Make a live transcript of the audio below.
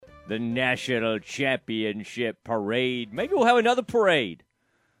the national championship parade. Maybe we'll have another parade.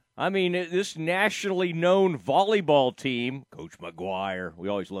 I mean, this nationally known volleyball team, Coach McGuire, we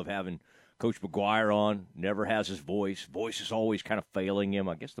always love having Coach McGuire on, never has his voice. Voice is always kind of failing him.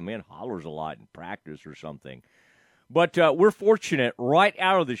 I guess the man hollers a lot in practice or something. But we're fortunate right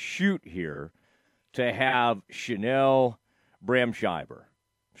out of the chute here to have Chanel Schreiber,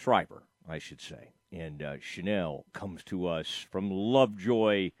 I should say. And Chanel comes to us from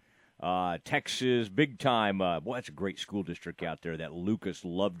Lovejoy, Texas, big time. Boy, that's a great school district out there, that Lucas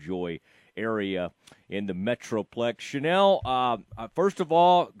Lovejoy area in the Metroplex. Chanel, first of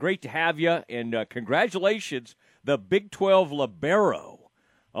all, great to have you, and congratulations, the Big 12 Libero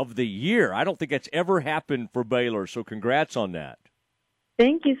of the year. I don't think that's ever happened for Baylor, so congrats on that.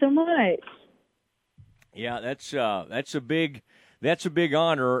 Thank you so much. Yeah, that's a big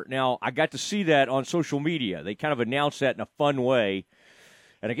honor. Now, I got to see that on social media. They kind of announced that in a fun way.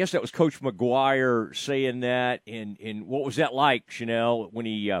 And I guess that was Coach McGuire saying that. And what was that like, Chanel, when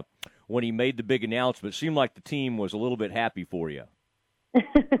he made the big announcement? It seemed like the team was a little bit happy for you.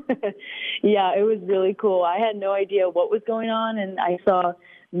 Yeah, it was really cool. I had no idea what was going on, and I saw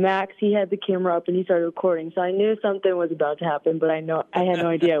Max. He had the camera up, and he started recording. So I knew something was about to happen, but I had no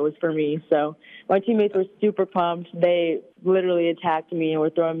idea it was for me. So my teammates were super pumped. They literally attacked me and were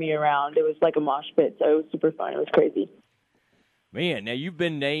throwing me around. It was like a mosh pit, so it was super fun. It was crazy. Man, now you've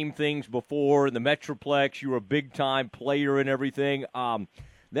been named things before in the Metroplex. You were a big-time player and everything.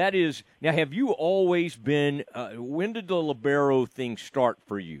 That is, now have you always been, when did the libero thing start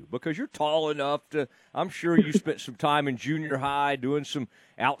for you? Because you're tall enough to, I'm sure you spent some time in junior high doing some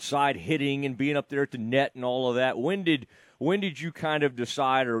outside hitting and being up there at the net and all of that. When did you kind of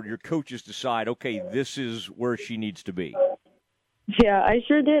decide, or your coaches decide, okay, this is where she needs to be? Yeah, I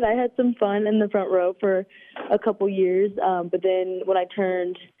sure did. I had some fun in the front row for a couple years, but then when I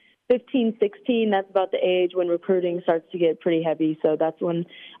turned 15, 16, that's about the age when recruiting starts to get pretty heavy. So that's when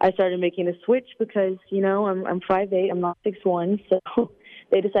I started making a switch because, I'm 5'8", I'm not 6'1", so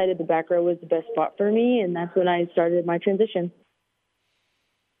they decided the back row was the best spot for me, and that's when I started my transition.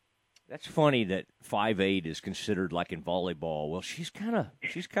 That's funny that 5'8" is considered like in volleyball. Well, she's kind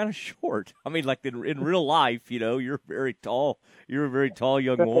of short. I mean, like in real life, you're very tall. You're a very tall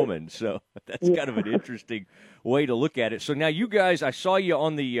young woman, so that's kind of an interesting way to look at it. So now you guys, I saw you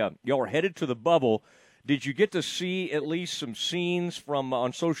on the y'all were headed to the bubble. Did you get to see at least some scenes from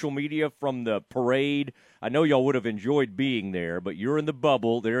on social media from the parade? I know y'all would have enjoyed being there, but you're in the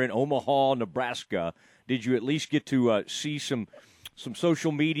bubble. They're in Omaha, Nebraska. Did you at least get to see some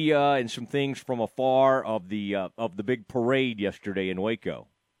social media and some things from afar of the big parade yesterday in Waco?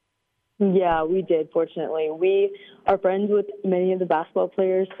 Yeah, we did, fortunately. We are friends with many of the basketball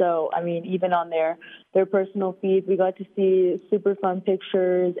players, so, I mean, even on their personal feeds, we got to see super fun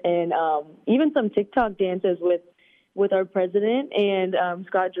pictures and even some TikTok dances with our president and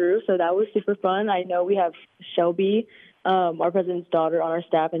Scott Drew, so that was super fun. I know we have Shelby, our president's daughter, on our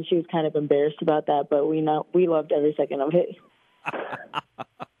staff, and she was kind of embarrassed about that, but we loved every second of it.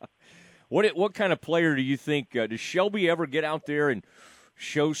 What kind of player do you think does Shelby ever get out there and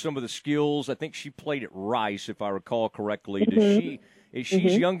show some of the skills? I think she played at Rice, if I recall correctly.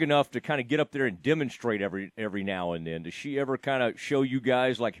 She's young enough to kind of get up there and demonstrate every now and then. Does she ever kind of show you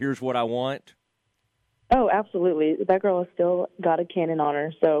guys, like, here's what I want? Oh, absolutely. That girl has still got a cannon on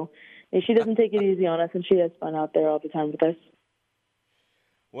her, so she doesn't take it easy on us, and she has fun out there all the time with us.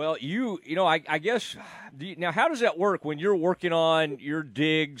 Well, I guess, now how does that work when you're working on your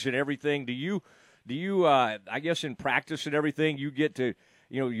digs and everything? Do you, I guess in practice and everything, you get to,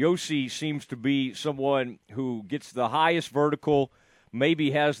 Yossi seems to be someone who gets the highest vertical,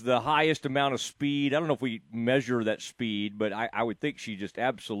 maybe has the highest amount of speed. I don't know if we measure that speed, but I would think she just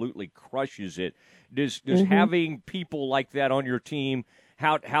absolutely crushes it. Does having people like that on your team,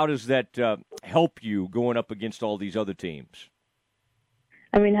 how does that help you going up against all these other teams?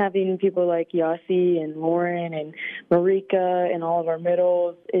 I mean, having people like Yossi and Lauren and Marika and all of our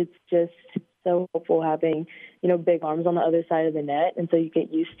middles, it's just so helpful having, big arms on the other side of the net. And so you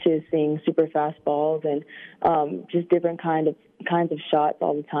get used to seeing super fast balls and just different kinds of shots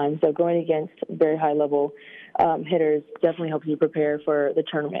all the time. So going against very high-level hitters definitely helps you prepare for the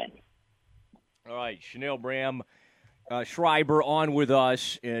tournament. All right, Chanel Schreiber on with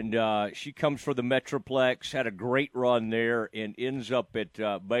us, and she comes for the Metroplex, had a great run there, and ends up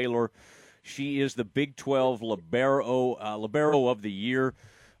at Baylor. She is the Big 12 libero of the year.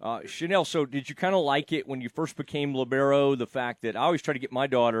 Chanel, so did you kind of like it when you first became libero, the fact that I always try to get my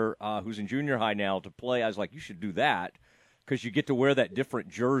daughter, who's in junior high now, to play? I was like, you should do that. because you get to wear that different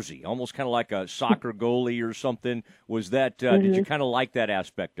jersey, almost kind of like a soccer goalie or something. Was that did you kind of like that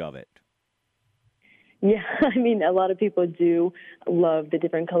aspect of it? Yeah, I mean, a lot of people do love the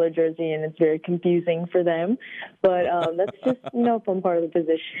different color jersey, and it's very confusing for them. But that's just, fun part of the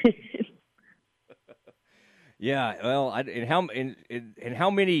position. Yeah, well, and how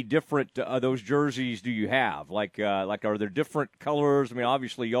many different those jerseys do you have? Like, are there different colors? I mean,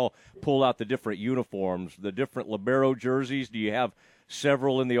 obviously, y'all pull out the different uniforms, the different libero jerseys. Do you have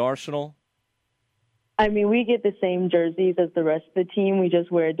several in the arsenal? I mean, we get the same jerseys as the rest of the team. We just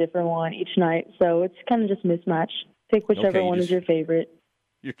wear a different one each night, so it's kind of just mismatch. Pick whichever one is your favorite.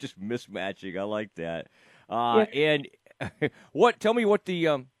 You're just mismatching. I like that. Yeah. And tell me what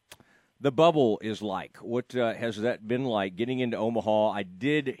the bubble is like. What has that been like getting into Omaha? I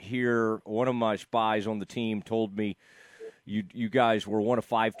did hear one of my spies on the team told me you guys were one of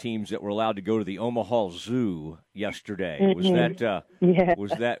 5 teams that were allowed to go to the Omaha Zoo yesterday. Mm-hmm.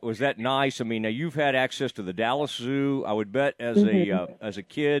 Was that nice? I mean, now you've had access to the Dallas Zoo. I would bet as a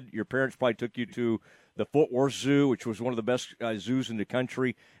kid, your parents probably took you to the Fort Worth Zoo, which was one of the best zoos in the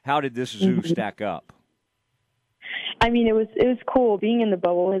country. How did this zoo stack up? I mean, it was cool. Being in the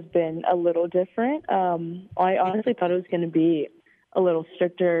bubble has been a little different. I honestly thought it was going to be a little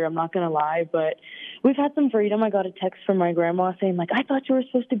stricter, I'm not going to lie, but we've had some freedom. I got a text from my grandma saying, like, I thought you were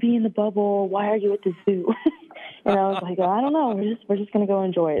supposed to be in the bubble. Why are you at the zoo? And I was like, I don't know. We're just going to go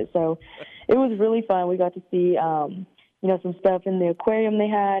enjoy it. So it was really fun. We got to see, some stuff in the aquarium they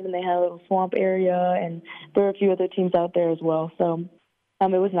had, and they had a little swamp area, and there were a few other teams out there as well. So it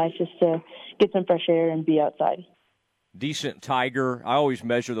was nice just to get some fresh air and be outside. Decent tiger. I always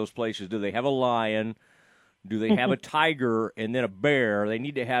measure those places. Do they have a lion? Do they have a tiger and then a bear? They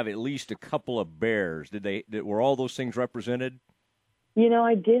need to have at least a couple of bears. Were all those things represented?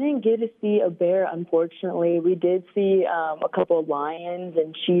 I didn't get to see a bear, unfortunately. We did see a couple of lions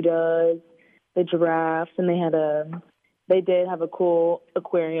and cheetahs, the giraffes, and they did have a cool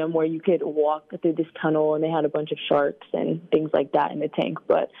aquarium where you could walk through this tunnel, and they had a bunch of sharks and things like that in the tank.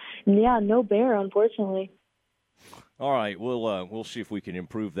 But yeah, no bear, unfortunately. All right, we'll see if we can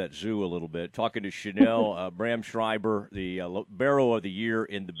improve that zoo a little bit. Talking to Chanel Bramschreiber, the Libero of the Year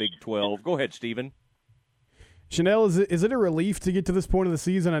in the Big 12. Go ahead, Stephen. Chanel, is it a relief to get to this point of the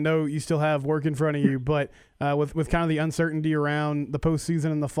season? I know you still have work in front of you, but with kind of the uncertainty around the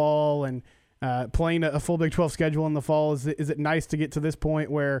postseason in the fall and playing a full Big 12 schedule in the fall, is it nice to get to this point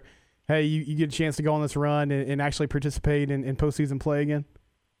where, hey, you get a chance to go on this run and actually participate in postseason play again?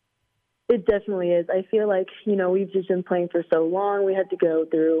 It definitely is. I feel like, we've just been playing for so long. We had to go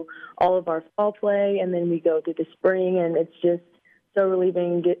through all of our fall play, and then we go through the spring, and it's just so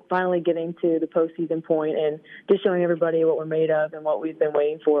relieving finally getting to the postseason point and just showing everybody what we're made of and what we've been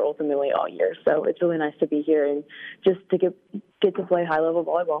waiting for ultimately all year. So it's really nice to be here and just to get to play high-level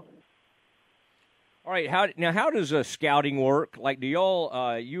volleyball. All right, how does scouting work? Like, do y'all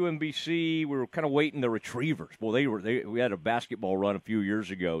UMBC? We were kind of waiting the Retrievers. Well, we had a basketball run a few years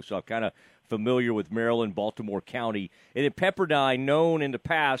ago, so I'm kind of familiar with Maryland, Baltimore County, and then Pepperdine, known in the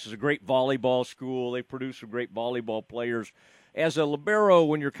past as a great volleyball school. They produce some great volleyball players. As a libero,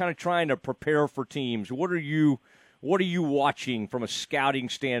 when you're kind of trying to prepare for teams, what are you watching from a scouting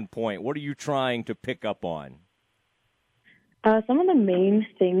standpoint? What are you trying to pick up on? Some of the main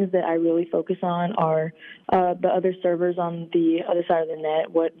things that I really focus on are the other servers on the other side of the net,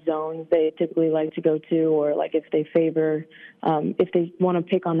 what zones they typically like to go to, or like if they if they want to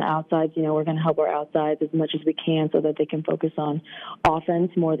pick on the outsides, we're going to help our outsides as much as we can so that they can focus on offense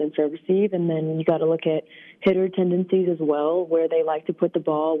more than serve receive. And then you got to look at hitter tendencies as well, where they like to put the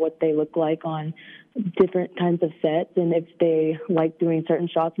ball, what they look like on different kinds of sets, and if they like doing certain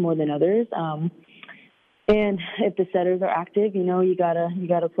shots more than others. And if the setters are active, you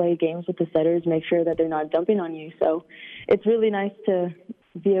gotta play games with the setters, make sure that they're not dumping on you. So it's really nice to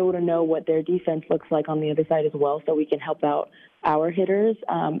be able to know what their defense looks like on the other side as well, so we can help out our hitters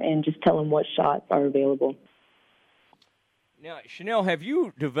and just tell them what shots are available. Now, Chanel, have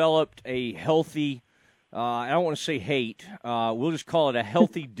you developed a healthy, I don't want to say hate, we'll just call it a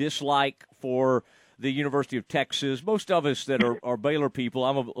healthy dislike for the University of Texas? Most of us that are Baylor people,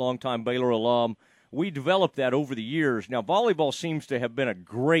 I'm a longtime Baylor alum, we developed that over the years. Now, volleyball seems to have been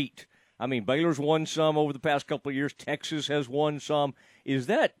Baylor's won some over the past couple of years. Texas has won some. Is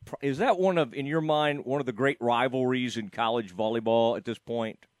that in your mind, one of the great rivalries in college volleyball at this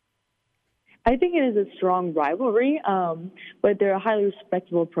point? I think it is a strong rivalry, but they're a highly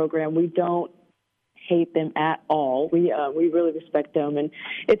respectable program. We don't hate them at all. We really respect them, and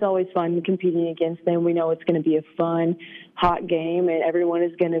it's always fun competing against them. We know it's going to be a fun, hot game, and everyone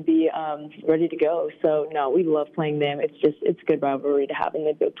is going to be ready to go. So, no, we love playing them. It's good rivalry to have in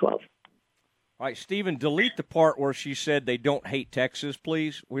the Big 12. All right, Stephen, delete the part where she said they don't hate Texas,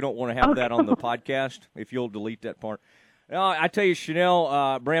 please. We don't want to have that on the podcast, if you'll delete that part. I tell you,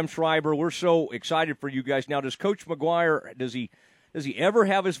 Chanel, Bram Schreiber, we're so excited for you guys. Now, does Coach McGuire, does he ever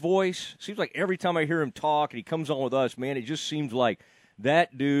have his voice? Seems like every time I hear him talk and he comes on with us, man, it just seems like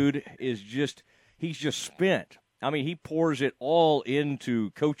that dude he's just spent. I mean, he pours it all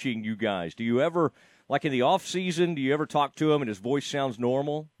into coaching you guys. Do you ever, like in the off season, do you ever talk to him and his voice sounds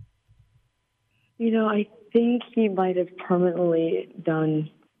normal? I think he might have permanently done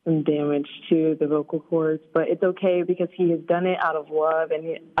some damage to the vocal cords, but it's okay because he has done it out of love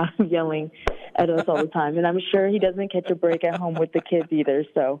and out of yelling at us all the time. And I'm sure he doesn't catch a break at home with the kids either.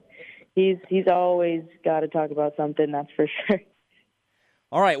 So he's always got to talk about something, that's for sure.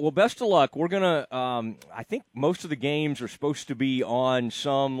 All right, well, best of luck. We're going to I think most of the games are supposed to be on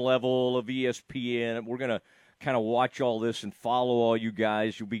some level of ESPN. We're going to kind of watch all this and follow all you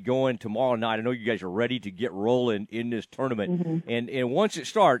guys. You'll be going tomorrow night. I know you guys are ready to get rolling in this tournament. Mm-hmm. And once it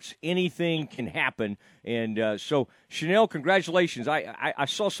starts, anything can happen. And so, Chanel, congratulations. I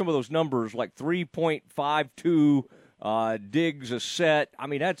saw some of those numbers, like 3.52 digs a set. I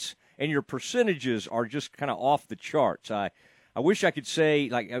mean, and your percentages are just kind of off the charts. I wish I could say,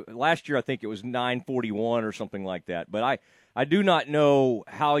 like last year, I think it was 941 or something like that. But I do not know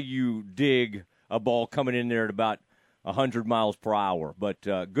how you dig a ball coming in there at about 100 miles per hour. But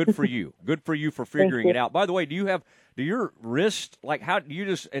good for you. Good for you for figuring it out. By the way, do your wrist, like how do you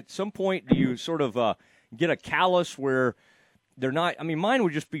just, at some point, do you sort of get a callus where they're not, I mean, mine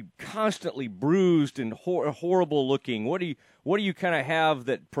would just be constantly bruised and horrible looking. What do you kind of have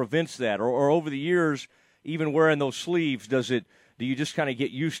that prevents that? Or over the years, even wearing those sleeves, do you just kind of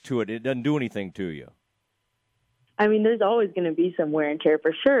get used to it? It doesn't do anything to you? I mean, there's always going to be some wear and tear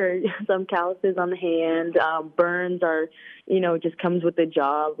for sure. Some calluses on the hand, burns are, it just comes with the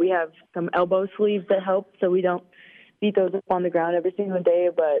job. We have some elbow sleeves that help so we don't beat those up on the ground every single day.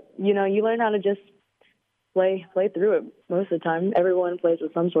 But, you learn how to just play through it most of the time. Everyone plays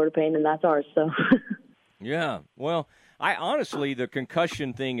with some sort of pain, and that's ours. So. Yeah, well, I honestly, the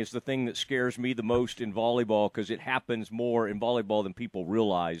concussion thing is the thing that scares me the most in volleyball because it happens more in volleyball than people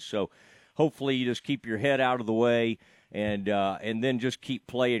realize. So hopefully you just keep your head out of the way and then just keep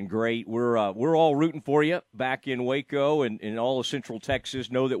playing great. We're all rooting for you back in Waco and all of Central Texas.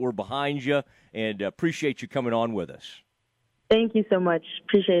 Know that we're behind you and appreciate you coming on with us. Thank you so much.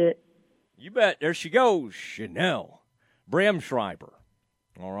 Appreciate it. You bet. There she goes, Chanel Bram Schreiber.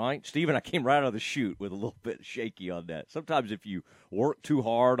 All right, Stephen, I came right out of the chute with a little bit shaky on that. Sometimes if you work too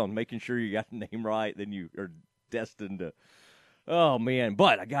hard on making sure you got the name right, then you are destined to. Oh man,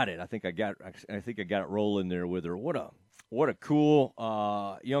 but I got it. I think I got it rolling there with her. What a cool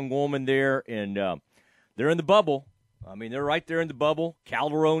young woman there, and they're in the bubble. I mean, they're right there in the bubble.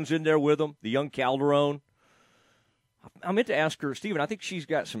 Calderon's in there with them, the young Calderon. I meant to ask her, Stephen. I think she's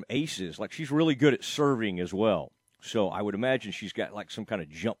got some aces. Like she's really good at serving as well. So I would imagine she's got like some kind of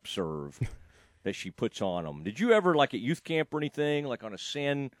jump serve that she puts on them. Did you ever, like at youth camp or anything, like on a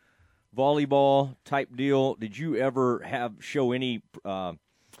sand volleyball type deal, did you ever show any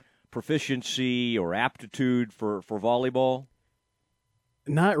proficiency or aptitude for volleyball?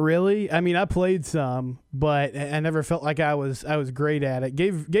 Not really. I mean, I played some, but I never felt like I was great at it.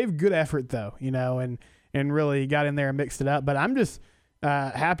 Gave good effort though, and really got in there and mixed it up. But I'm just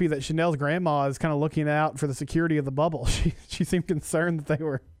happy that Chanel's grandma is kind of looking out for the security of the bubble. She seemed concerned that they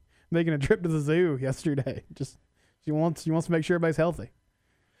were making a trip to the zoo yesterday. Just she wants to make sure everybody's healthy.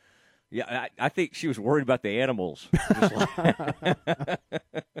 Yeah, I think she was worried about the animals.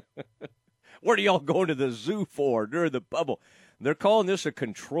 What are y'all going to the zoo for during the bubble? They're calling this a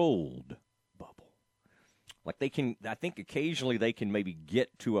controlled bubble. Like I think occasionally they can maybe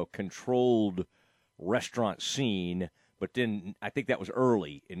get to a controlled restaurant scene, but then I think that was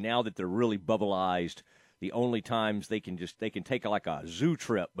early. And now that they're really bubbleized, the only times they can take like a zoo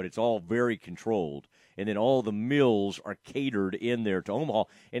trip, but it's all very controlled. And then all the meals are catered in there to Omaha.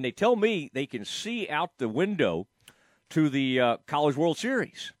 And they tell me they can see out the window to the College World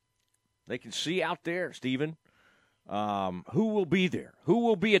Series. They can see out there, Stephen. Who will be there? Who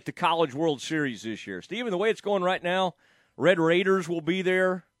will be at the College World Series this year? Stephen, the way it's going right now, Red Raiders will be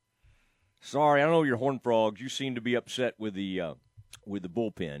there. Sorry, I don't know your Horned Frogs. You seem to be upset with the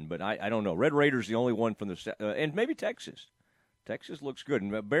bullpen, but I don't know. Red Raiders the only one from the and maybe Texas. Texas looks good.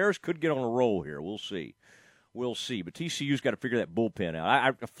 And Bears could get on a roll here. We'll see. we'll see. But TCU's got to figure that bullpen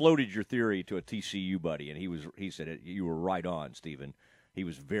out. I floated your theory to a TCU buddy, and he said you were right on, Stephen. He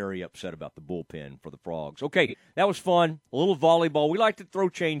was very upset about the bullpen for the Frogs. Okay, that was fun. A little volleyball. We like to throw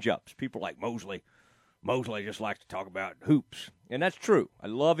change-ups. People like Mosley just likes to talk about hoops. And that's true. I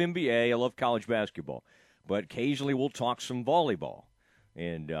love NBA. I love college basketball. But occasionally we'll talk some volleyball.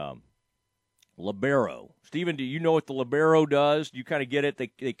 And libero. Stephen, do you know what the libero does? Do you kind of get it?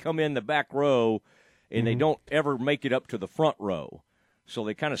 They come in the back row, and they don't ever make it up to the front row. So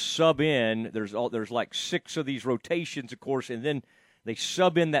they kind of sub in. There's like 6 of these rotations, of course, and then they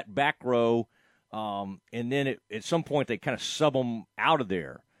sub in that back row, and then at some point they kind of sub them out of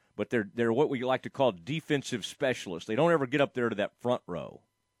there. But they're what we like to call defensive specialists. They don't ever get up there to that front row.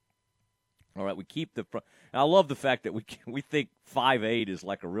 All right, we keep the front. I love the fact that we think 5'8" is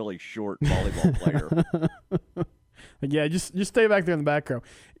like a really short volleyball player. Yeah, just stay back there in the back row.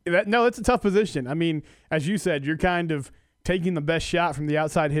 That's a tough position. I mean, as you said, you're kind of taking the best shot from the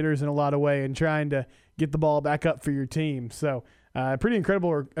outside hitters in a lot of way and trying to get the ball back up for your team. So pretty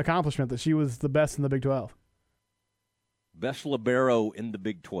incredible accomplishment that she was the best in the Big 12. Best libero in the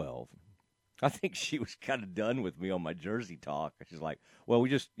Big 12. I think she was kind of done with me on my jersey talk. She's like, well,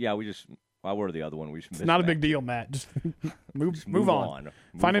 I wear the other one. We just it's not a big deal, Matt. Just move on.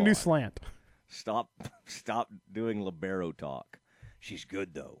 Find a new slant. Stop doing libero talk. She's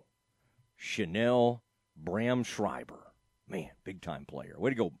good, though. Chanel Bram-Schreiber. Man, big-time player.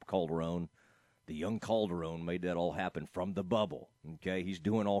 Way to go, Calderon. The young Calderon made that all happen from the bubble. Okay, he's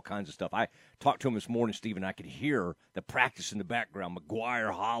doing all kinds of stuff. I talked to him this morning, Stephen. I could hear the practice in the background.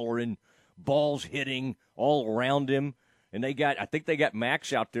 McGuire hollering, balls hitting all around him. And I think they got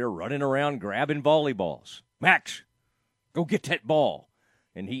Max out there running around grabbing volleyballs. Max, go get that ball.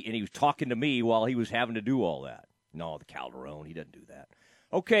 And he was talking to me while he was having to do all that. No, the Calderon, he doesn't do that.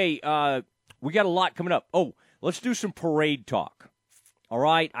 Okay, we got a lot coming up. Oh, let's do some parade talk. All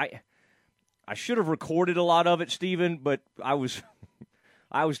right, I should have recorded a lot of it, Stephen, but I was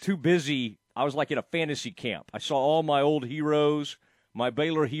too busy. I was like in a fantasy camp. I saw all my old heroes, my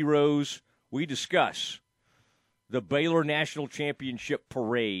Baylor heroes. We discuss the Baylor National Championship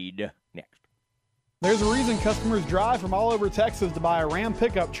Parade next. There's a reason customers drive from all over Texas to buy a Ram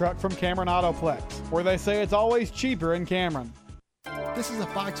pickup truck from Cameron Autoplex, where they say it's always cheaper in Cameron. This is a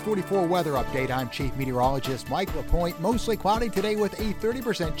Fox 44 weather update. I'm Chief Meteorologist Mike LaPointe. Mostly cloudy today with a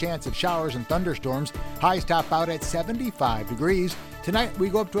 30% chance of showers and thunderstorms. Highs top out at 75 degrees. Tonight we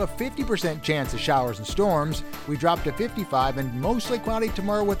go up to a 50% chance of showers and storms. We drop to 55 and mostly cloudy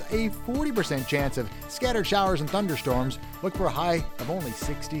tomorrow with a 40% chance of scattered showers and thunderstorms. Look for a high of only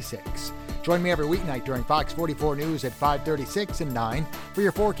 66. Join me every weeknight during Fox 44 News at 5:36 and 9 for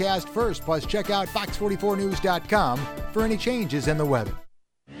your forecast first. Plus, check out fox44news.com for any changes in the weather.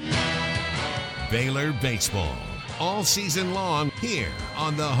 Baylor Baseball, all season long here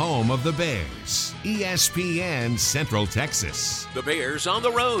on the home of the Bears, ESPN Central Texas. The Bears on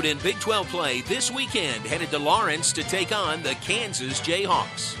the road in Big 12 play this weekend, headed to Lawrence to take on the Kansas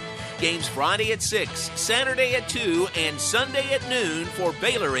Jayhawks. Games Friday at 6, Saturday at 2, and Sunday at noon for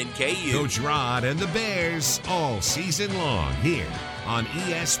Baylor and KU. Coach Rod and the Bears all season long here on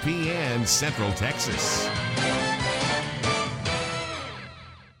ESPN Central Texas.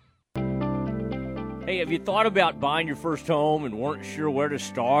 Hey, have you thought about buying your first home and weren't sure where to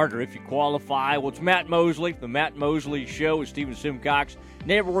start or if you qualify? Well, it's Matt Mosley, the Matt Mosley Show with Stephen Simcox.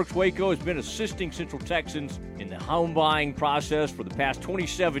 NeighborWorks Waco has been assisting Central Texans in the home buying process for the past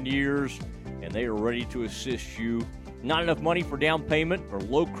 27 years, and they are ready to assist you. Not enough money for down payment or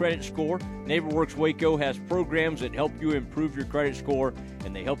low credit score? NeighborWorks Waco has programs that help you improve your credit score,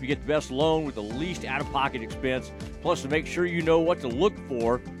 and they help you get the best loan with the least out-of-pocket expense. Plus, to make sure you know what to look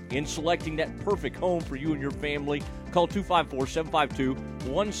for in selecting that perfect home for you and your family, call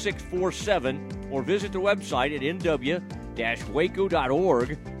 254-752-1647 or visit their website at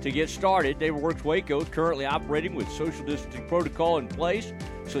nw-waco.org to get started. NeighborWorks Waco is currently operating with social distancing protocol in place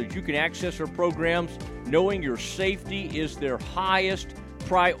so that you can access their programs knowing your safety is their highest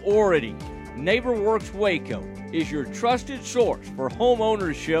priority. NeighborWorks Waco is your trusted source for home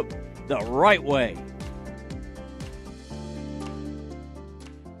ownership the right way.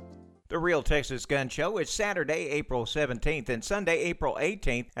 The Real Texas Gun Show is Saturday, April 17th and Sunday, April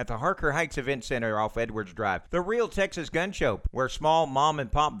 18th at the Harker Heights Event Center off Edwards Drive. The Real Texas Gun Show, where small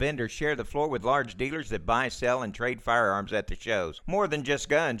mom-and-pop vendors share the floor with large dealers that buy, sell, and trade firearms at the shows. More than just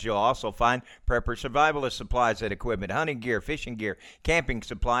guns, you'll also find prepper survivalist supplies and equipment, hunting gear, fishing gear, camping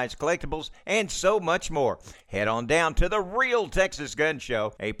supplies, collectibles, and so much more. Head on down to the Real Texas Gun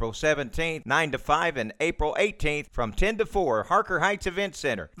Show, April 17th, 9 to 5, and April 18th from 10 to 4, Harker Heights Event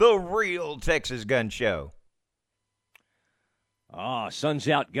Center. The Real Texas Gun Show. Sun's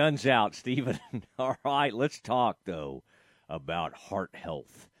out, guns out, Stephen. All right, let's talk, though, about heart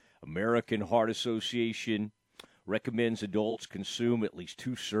health. American Heart Association recommends adults consume at least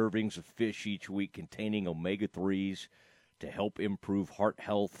 2 servings of fish each week containing omega-3s to help improve heart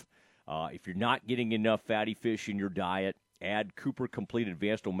health. If you're not getting enough fatty fish in your diet, add Cooper Complete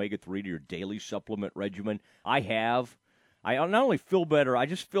Advanced Omega-3 to your daily supplement regimen. I not only feel better, I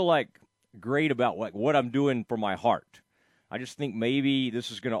just feel like great about what I'm doing for my heart. I just think maybe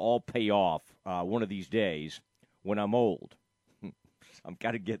this is going to all pay off one of these days when I'm old. I'm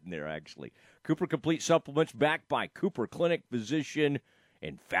kind of getting there, actually. Cooper Complete Supplements, backed by Cooper Clinic physician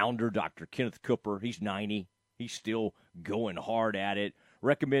and founder Dr. Kenneth Cooper. He's 90. He's still going hard at it.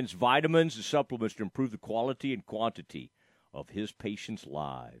 Recommends vitamins and supplements to improve the quality and quantity of his patients'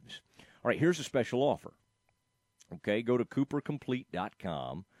 lives. All right, here's a special offer. Okay, go to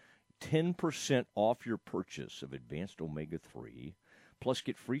coopercomplete.com. 10% off your purchase of Advanced Omega-3, plus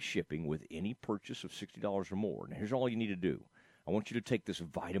get free shipping with any purchase of $60 or more. Now, here's all you need to do. I want you to take this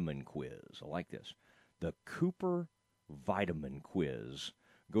vitamin quiz. I like this. The Cooper Vitamin Quiz.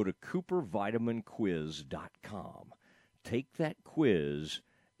 Go to coopervitaminquiz.com. Take that quiz,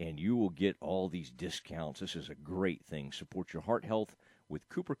 and you will get all these discounts. This is a great thing. Support your heart health with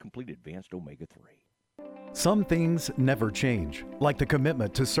Cooper Complete Advanced Omega-3. Some things never change, like the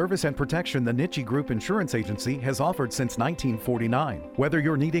commitment to service and protection the Niche Group Insurance Agency has offered since 1949. Whether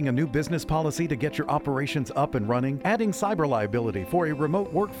you're needing a new business policy to get your operations up and running, adding cyber liability for a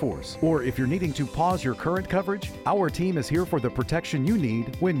remote workforce, or if you're needing to pause your current coverage, our team is here for the protection you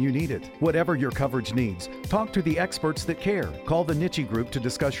need when you need it. Whatever your coverage needs, talk to the experts that care. Call the Niche Group to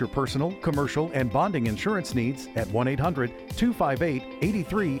discuss your personal, commercial, and bonding insurance needs at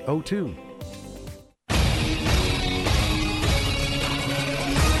 1-800-258-8302.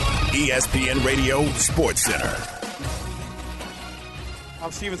 ESPN Radio Sports Center.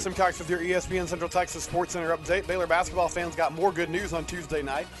 I'm Steven Simcox with your ESPN Central Texas Sports Center update. Baylor basketball fans got more good news on Tuesday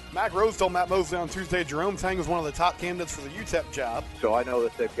night. Mac Rose told Matt Mosley on Tuesday Jerome Tang was one of the top candidates for the UTEP job. So I know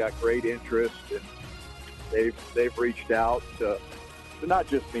that they've got great interest, and they've reached out to not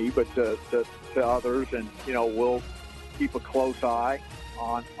just me, but to others, and we'll keep a close eye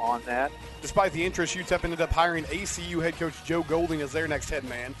on that. Despite the interest, UTEP ended up hiring ACU head coach Joe Golding as their next head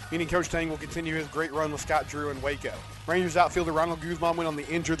man, meaning Coach Tang will continue his great run with Scott Drew in Waco. Rangers outfielder Ronald Guzman went on the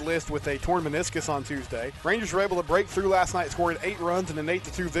injured list with a torn meniscus on Tuesday. Rangers were able to break through last night, scoring 8 runs in an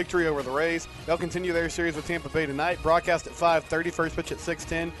 8-2 victory over the Rays. They'll continue their series with Tampa Bay tonight. Broadcast at 5:30, first pitch at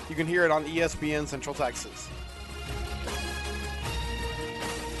 6:10. You can hear it on ESPN Central Texas.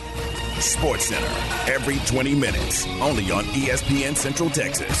 Sports Center, every 20 minutes, only on ESPN Central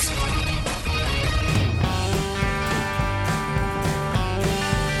Texas.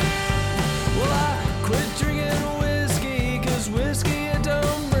 Well, I quit drinking whiskey, 'cause whiskey, it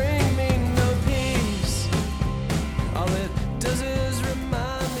don't bring me no peace. All it does is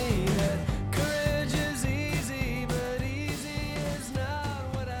remind me that courage is easy, but easy is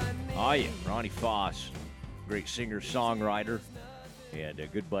not what I need. Oh, yeah, Ronnie Foss, great singer-songwriter. And a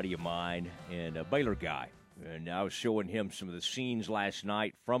good buddy of mine, and a Baylor guy. And I was showing him some of the scenes last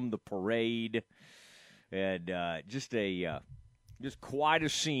night from the parade, and just quite a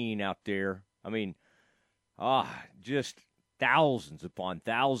scene out there. I mean, just thousands upon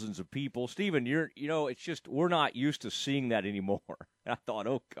thousands of people. Stephen, it's just we're not used to seeing that anymore. I thought,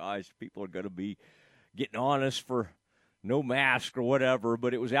 oh gosh, people are going to be getting on us for no mask or whatever.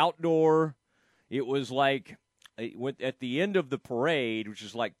 But it was outdoor. It was like. It went at the end of the parade, which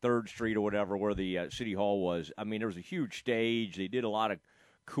is like 3rd Street or whatever, where the City Hall was. I mean, there was a huge stage. They did a lot of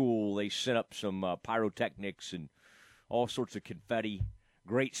cool. They set up some pyrotechnics and all sorts of confetti.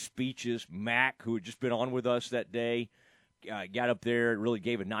 Great speeches. Mac, who had just been on with us that day, got up there and really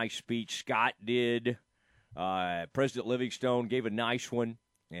gave a nice speech. Scott did. President Livingstone gave a nice one,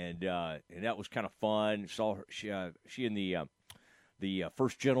 and that was kind of fun. Saw her, she and the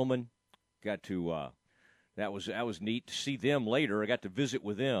first gentleman got to. That was neat to see them later. I got to visit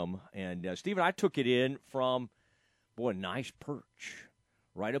with them. And, Stephen, I took it in from, a nice perch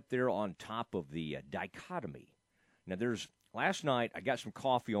right up there on top of the Dichotomy. Now, last night I got some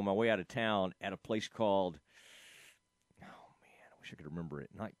coffee on my way out of town at a place called, I wish I could remember it.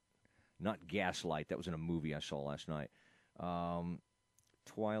 Not Gaslight. That was in a movie I saw last night.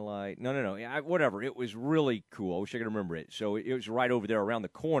 Twilight. No. Whatever. It was really cool. I wish I could remember it. So it was right over there around the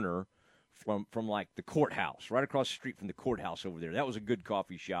corner. From like the courthouse, right across the street from the courthouse over there. That was a good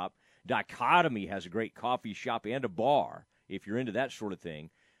coffee shop. Dichotomy has a great coffee shop and a bar, if you're into that sort of thing.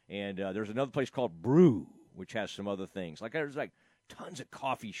 And there's another place called Brew, which has some other things. Like there's like tons of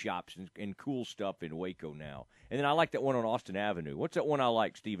coffee shops and cool stuff in Waco now. And then I like that one on Austin Avenue. What's that one I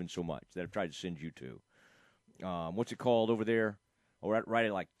like, Steven, so much that I've tried to send you to? What's it called over there? Oh, right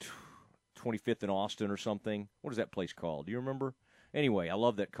at like 25th in Austin or something. What is that place called? Do you remember? Anyway, I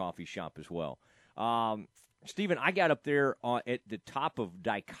love that coffee shop as well. Steven, I got up there at the top of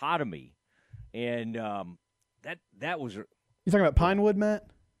Dichotomy, and that was You talking about Pinewood, Matt?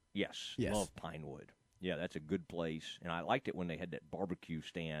 Yes. Love Pinewood. Yeah, that's a good place, and I liked it when they had that barbecue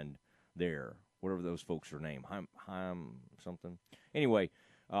stand there, whatever those folks are named, Heim something. Anyway,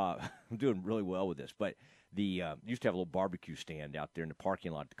 I'm doing really well with this, but used to have a little barbecue stand out there in the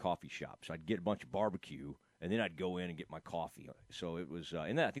parking lot at the coffee shop, so I'd get a bunch of barbecue, and then I'd go in and get my coffee. So it was,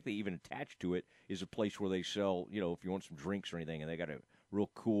 and then I think they even attached to it is a place where they sell, if you want some drinks or anything, and they got a real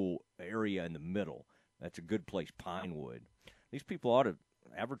cool area in the middle. That's a good place, Pinewood. These people ought to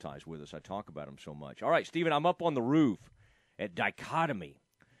advertise with us. I talk about them so much. All right, Steven, I'm up on the roof at Dichotomy,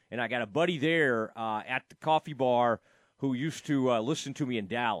 and I got a buddy there at the coffee bar who used to listen to me in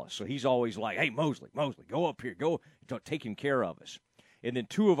Dallas. So he's always like, hey, Mosley, go up here, go taking care of us. And then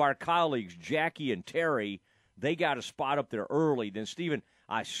two of our colleagues, Jackie and Terry, they got a spot up there early. Then, Steven,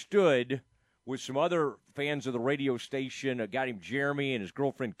 I stood with some other fans of the radio station, a guy named Jeremy and his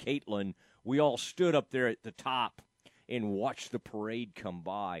girlfriend Caitlin. We all stood up there at the top and watched the parade come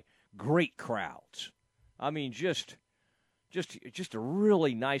by. Great crowds. I mean, just a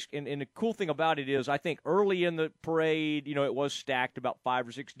really nice, and the cool thing about it is I think early in the parade, it was stacked about 5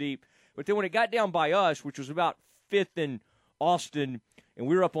 or 6 deep. But then when it got down by us, which was about 5th and Austin, and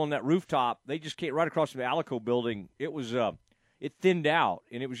we were up on that rooftop, they just came right across from the Alico building. It was, it thinned out,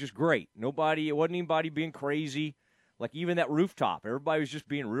 and it was just great. It wasn't anybody being crazy. Like even that rooftop, everybody was just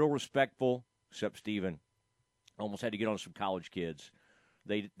being real respectful, except Steven. Almost had to get on some college kids.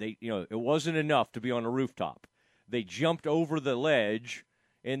 They it wasn't enough to be on the rooftop. They jumped over the ledge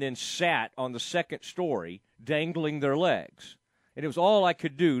and then sat on the second story, dangling their legs. And it was all I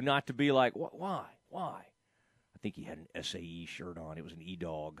could do not to be like, why? I think he had an SAE shirt on. It was an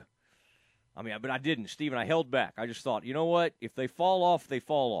E-Dog. I mean, but I didn't, Steven. I held back. I just thought, you know what? If they fall off, they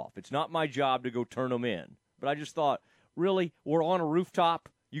fall off. It's not my job to go turn them in. But I just thought, really? We're on a rooftop?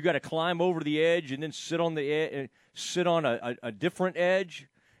 You got to climb over the edge and then sit on the edge, sit on a different edge?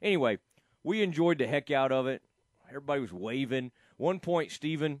 Anyway, we enjoyed the heck out of it. Everybody was waving. One point,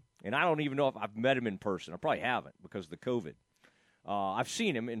 Steven, and I don't even know if I've met him in person. I probably haven't because of the COVID. I've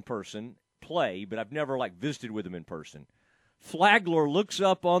seen him in person play, but I've never, visited with him in person. Flagler looks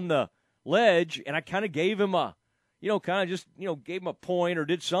up on the ledge, and I kind of gave him gave him a point or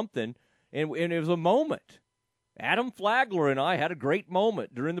did something, and it was a moment. Adam Flagler and I had a great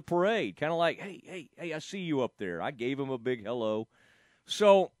moment during the parade, kind of like, hey, I see you up there. I gave him a big hello.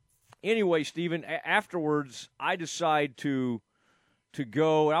 So, anyway, Steven, afterwards, I decide to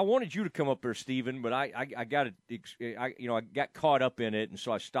go. And I wanted you to come up there, Steven, but I got caught up in it, and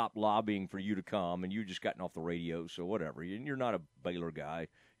so I stopped lobbying for you to come, and you just gotten off the radio, so whatever. You're not a Baylor guy.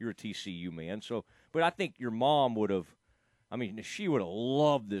 You're a TCU man. So, but I think your mom would have. I mean, she would have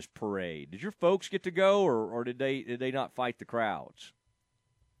loved this parade. Did your folks get to go, or did they not fight the crowds?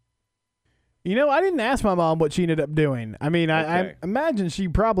 I didn't ask my mom what she ended up doing. I mean, Okay. I imagine she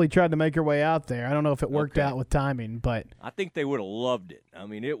probably tried to make her way out there. I don't know if it worked out with timing, but I think they would have loved it. I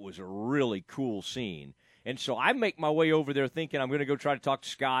mean, it was a really cool scene. And so I make my way over there thinking I'm going to go try to talk to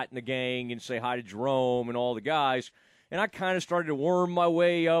Scott and the gang and say hi to Jerome and all the guys. And I kind of started to worm my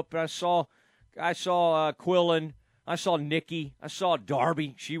way up, and I saw Quillen. I saw Nikki. I saw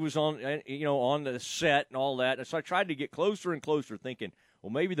Darby. She was on the set and all that. And so I tried to get closer and closer, thinking,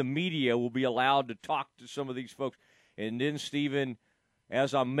 well, maybe the media will be allowed to talk to some of these folks. And then, Steven,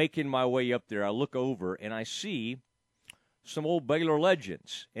 as I'm making my way up there, I look over and I see some old Baylor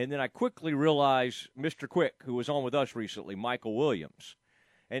legends. And then I quickly realize Mr. Quick, who was on with us recently, Michael Williams.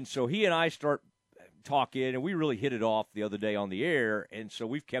 And so he and I start talking, and we really hit it off the other day on the air. And so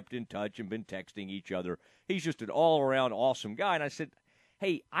we've kept in touch and been texting each other. He's just an all-around awesome guy. And I said,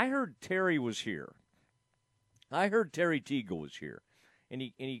 hey, I heard Terry was here. I heard Terry Teagle was here. And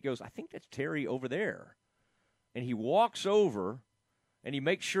he goes, I think that's Terry over there. And he walks over, and he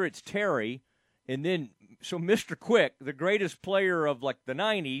makes sure it's Terry. And then, so Mr. Quick, the greatest player of the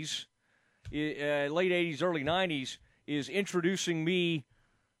 90s, late 80s, early 90s, is introducing me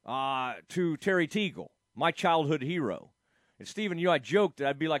to Terry Teagle, my childhood hero. And, Steven, I joked that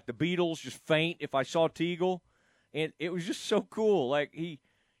I'd be like the Beatles, just faint if I saw Teagle. And it was just so cool.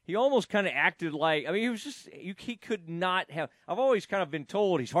 He almost kind of acted like, he was just, he could not have, I've always kind of been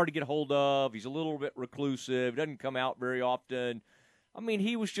told he's hard to get a hold of. He's a little bit reclusive, doesn't come out very often.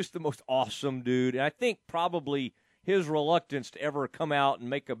 He was just the most awesome dude. And I think probably his reluctance to ever come out and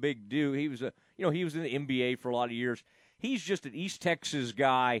make a big do. He was he was in the NBA for a lot of years. He's just an East Texas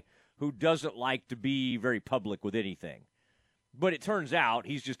guy who doesn't like to be very public with anything. But it turns out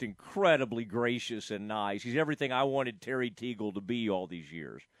he's just incredibly gracious and nice. He's everything I wanted Terry Teagle to be all these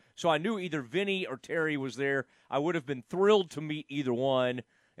years. So I knew either Vinny or Terry was there. I would have been thrilled to meet either one,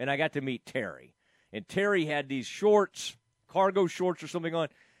 and I got to meet Terry. And Terry had these shorts, cargo shorts or something on,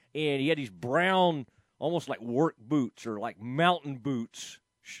 and he had these brown, almost like work boots or like mountain boots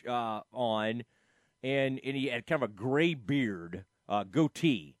on, and he had kind of a gray beard,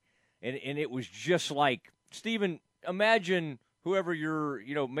 goatee. And it was just like, Stephen, imagine whoever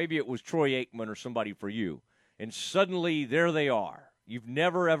maybe it was Troy Aikman or somebody for you, and suddenly there they are. You've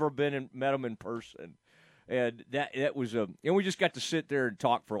never, ever met them in person. And that was and we just got to sit there and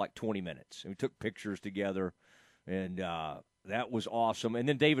talk for like 20 minutes. And we took pictures together, and that was awesome. And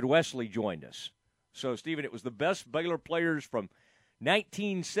then David Wesley joined us. So, Stephen, it was the best Baylor players from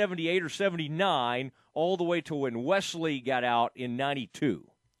 1978 or 79 all the way to when Wesley got out in 92.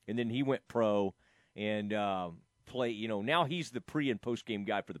 And then he went pro and now he's the pre- and post-game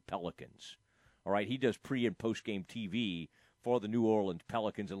guy for the Pelicans. All right, he does pre- and post-game TV for the New Orleans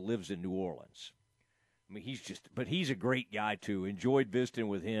Pelicans and lives in New Orleans. I mean, he's a great guy, too. Enjoyed visiting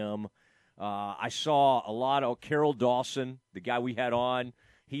with him. I saw a lot of Carroll Dawson, the guy we had on.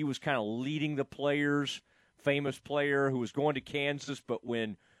 He was kind of leading the players, famous player who was going to Kansas. But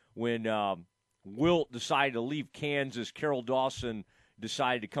when Wilt decided to leave Kansas, Carroll Dawson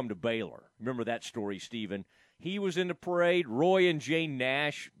decided to come to Baylor. Remember that story, Stephen? He was in the parade. Roy and Jane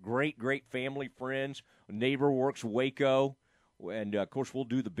Nash, great, great family friends. Neighbor works Waco. And, of course, we'll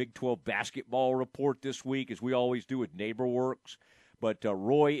do the Big 12 basketball report this week, as we always do with Neighbor Works. But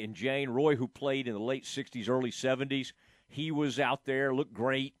Roy and Jane, Roy, who played in the late 60s, early 70s, he was out there, looked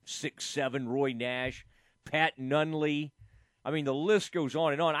great, 6'7", Roy Nash, Pat Nunley. I mean, the list goes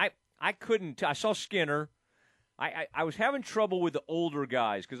on and on. I couldn't – I saw Skinner. I was having trouble with the older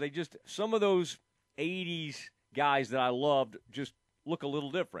guys because some of those 80s guys that I loved just look a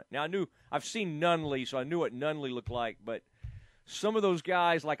little different. Now, I've seen Nunley, so I knew what Nunley looked like, but – some of those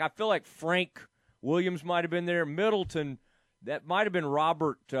guys, like I feel like Frank Williams might have been there. Middleton, that might have been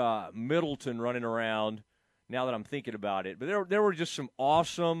Robert Middleton running around now that I'm thinking about it. But there were just some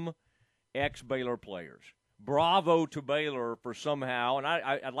awesome ex-Baylor players. Bravo to Baylor for somehow, and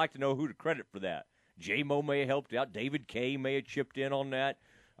I'd like to know who to credit for that. J-Mo may have helped out. David Kay may have chipped in on that.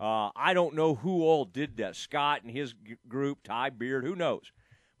 I don't know who all did that. Scott and his group, Ty Beard, who knows.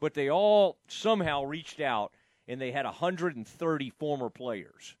 But they all somehow reached out, and they had 130 former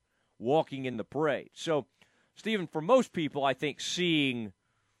players walking in the parade. So, Stephen, for most people, I think seeing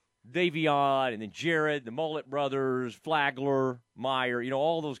Davion and then Jared, the Mullet brothers, Flagler, Meyer,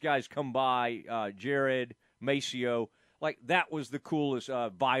 all those guys come by, Jared, Maceo, like that was the coolest.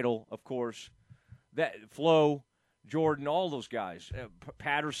 Vital, of course, that Flo, Jordan, all those guys,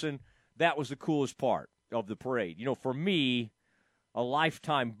 Patterson, that was the coolest part of the parade. For me, a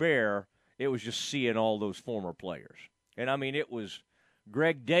lifetime Bear, it was just seeing all those former players. And, I mean, it was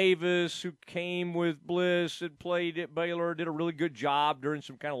Greg Davis, who came with Bliss and played at Baylor, did a really good job during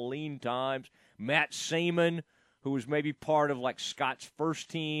some kind of lean times. Matt Saman, who was maybe part of, like, Scott's first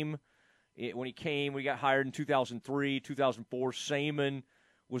team. When he got hired in 2003, 2004, Saman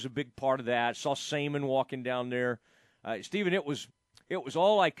was a big part of that. Saw Saman walking down there. Stephen, it was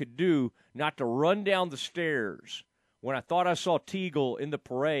all I could do not to run down the stairs when I thought I saw Teagle in the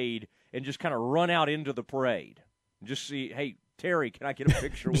parade and just kind of run out into the parade and just see, hey, Terry, can I get a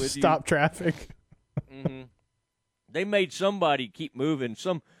picture with you? Stop traffic. Mm-hmm. They made somebody keep moving.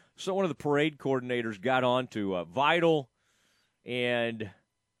 So one of the parade coordinators got on to Vital, and I'm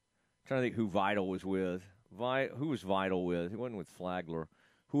trying to think who Vital was with. Who was Vital with? He wasn't with Flagler.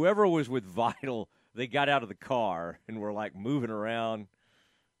 Whoever was with Vital, they got out of the car and were like moving around.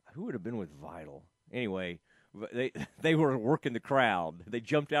 Who would have been with Vital? Anyway, they were working the crowd. They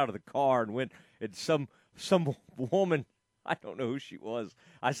jumped out of the car and went, and some woman, I don't know who she was,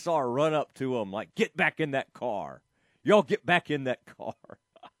 I saw her run up to them like, get back in that car. Y'all get back in that car.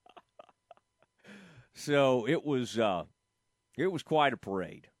 So it was quite a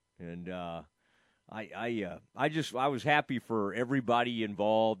parade. And I was happy for everybody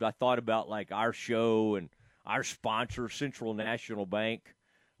involved. I thought about like our show and our sponsor, Central National Bank.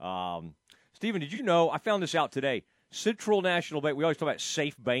 Stephen, did you know, I found this out today, Central National Bank, we always talk about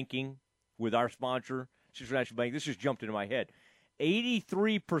safe banking with our sponsor, Central National Bank. This just jumped into my head.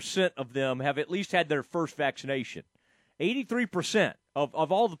 83% of them have at least had their first vaccination. 83% of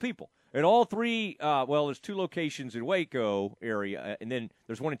all the people. And all three, there's 2 locations in Waco area, and then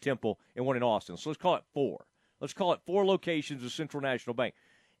there's one in Temple and one in Austin. So let's call it 4. let's call it 4 locations of Central National Bank,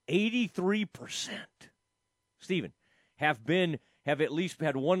 83%, Stephen, have at least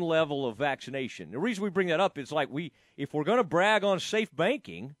had one level of vaccination. The reason we bring that up is like if we're going to brag on safe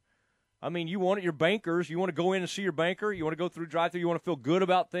banking, I mean, you want your bankers, you want to go in and see your banker, you want to go through drive-thru, you want to feel good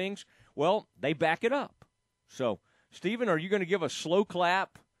about things. Well, they back it up. So, Stephen, are you going to give a slow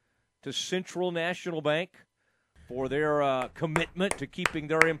clap to Central National Bank for their commitment to keeping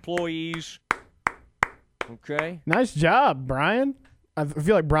their employees? Okay. Nice job, Brian. I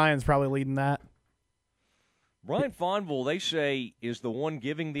feel like Brian's probably leading that. Brian Fonville, they say, is the one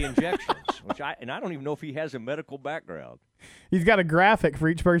giving the injections, I don't even know if he has a medical background. He's got a graphic for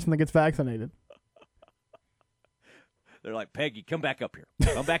each person that gets vaccinated. They're like, Peggy, come back up here.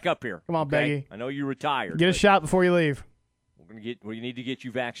 Come back up here. Come on, okay? Peggy. I know you're retired. Get a shot before you leave. We need to get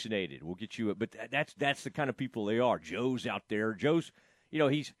you vaccinated. We'll get you. But that's the kind of people they are. Joe's out there. Joe's,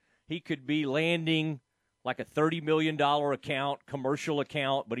 he could be landing like a $30 million commercial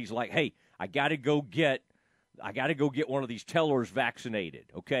account, but he's like, hey, I got to go get one of these tellers vaccinated.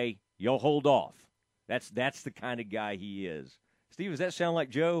 Okay, you'll hold off. That's the kind of guy he is. Steve, does that sound like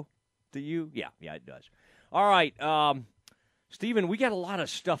Joe to you? Yeah, it does. All right, Stephen, we got a lot of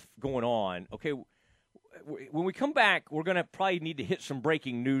stuff going on. Okay, when we come back, we're going to probably need to hit some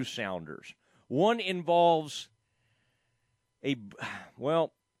breaking news sounders. One involves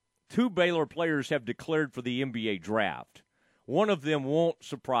 2 Baylor players have declared for the NBA draft. One of them won't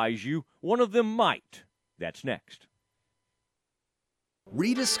surprise you. One of them might. That's next.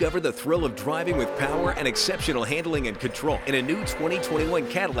 Rediscover the thrill of driving with power and exceptional handling and control in a new 2021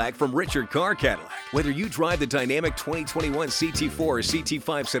 Cadillac from Richard Car Cadillac. Whether you drive the dynamic 2021 CT4 or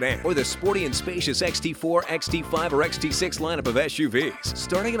CT5 sedan or the sporty and spacious XT4, XT5, or XT6 lineup of SUVs,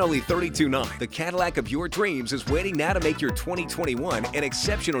 starting at only $32,900, the Cadillac of your dreams is waiting now to make your 2021 an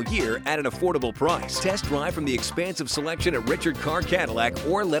exceptional year at an affordable price. Test drive from the expansive selection at Richard Car Cadillac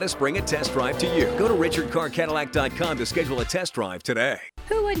or let us bring a test drive to you. Go to richardcarcadillac.com to schedule a test drive today.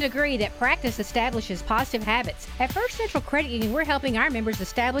 Who wouldn't agree that practice establishes positive habits? At First Central Credit Union, we're helping our members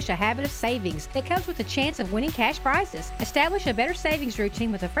establish a habit of savings that comes with a chance of winning cash prizes. Establish a better savings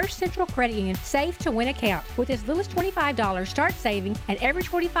routine with a First Central Credit Union Save to Win account. With as little as $25, start saving, and every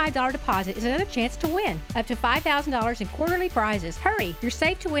 $25 deposit is another chance to win. Up to $5,000 in quarterly prizes. Hurry! Your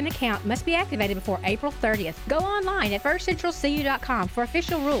Save to Win account must be activated before April 30th. Go online at firstcentralcu.com for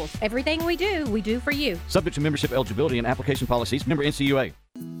official rules. Everything we do for you. Subject to membership eligibility and application policies. Member NCUA.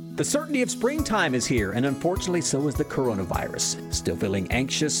 The certainty of springtime is here, and unfortunately so is the coronavirus. Still feeling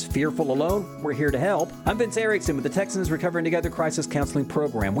anxious, fearful, alone? We're here to help. I'm Vince Erickson with the Texans Recovering Together Crisis Counseling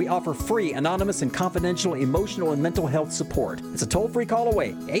Program. We offer free, anonymous, and confidential emotional and mental health support. It's a toll-free call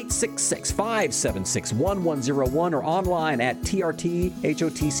away, 866-576-1101, or online at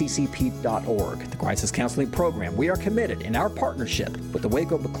trthotccp.org. The Crisis Counseling Program. We are committed in our partnership with the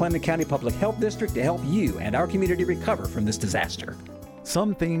Waco-McLennan County Public Health District to help you and our community recover from this disaster.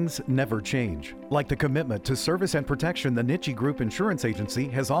 Some things never change, like the commitment to service and protection the Niche Group Insurance Agency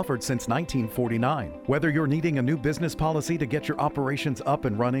has offered since 1949. Whether you're needing a new business policy to get your operations up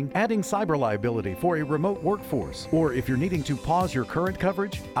and running, adding cyber liability for a remote workforce, or if you're needing to pause your current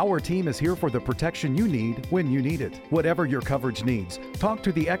coverage, our team is here for the protection you need when you need it. Whatever your coverage needs, talk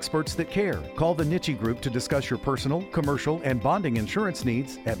to the experts that care. Call the Niche Group to discuss your personal, commercial, and bonding insurance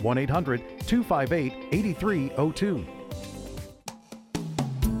needs at 1-800-258-8302.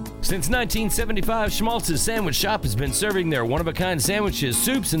 Since 1975, Schmaltz's Sandwich Shop has been serving their one-of-a-kind sandwiches,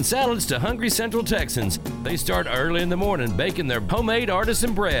 soups, and salads to hungry Central Texans. They start early in the morning baking their homemade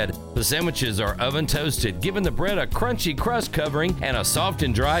artisan bread. The sandwiches are oven-toasted, giving the bread a crunchy crust covering and a soft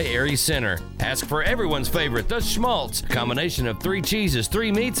and dry, airy center. Ask for everyone's favorite, the Schmaltz, combination of 3 cheeses,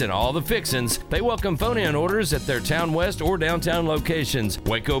 3 meats, and all the fixins. They welcome phone-in orders at their Town West or downtown locations.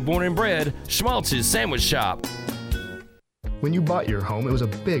 Waco born and bred, Schmaltz's Sandwich Shop. When you bought your home, it was a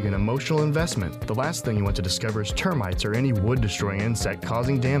big and emotional investment. The last thing you want to discover is termites or any wood-destroying insect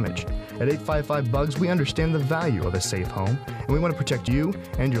causing damage. At 855 Bugs, we understand the value of a safe home, and we want to protect you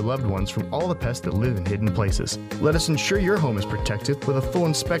and your loved ones from all the pests that live in hidden places. Let us ensure your home is protected with a full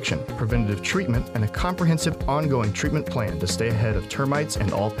inspection, preventative treatment, and a comprehensive ongoing treatment plan to stay ahead of termites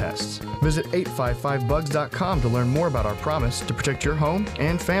and all pests. Visit 855bugs.com to learn more about our promise to protect your home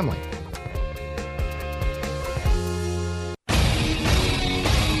and family.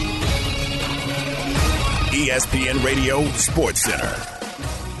 ESPN Radio Sports Center.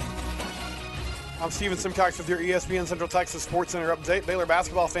 I'm Steven Simcox with your ESPN Central Texas Sports Center update. Baylor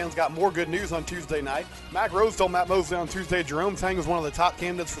basketball fans got more good news on Tuesday night. Mac Rose told Matt Mosley on Tuesday Jerome Tang was one of the top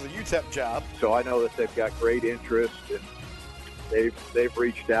candidates for the UTEP job. So I know that they've got great interest, and they've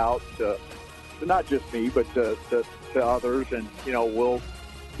reached out to not just me, but to others, and we'll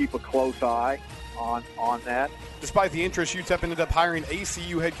keep a close eye on that. Despite the interest, UTEP ended up hiring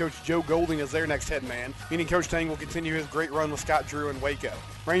ACU head coach Joe Golding as their next head man, meaning Coach Tang will continue his great run with Scott Drew in Waco.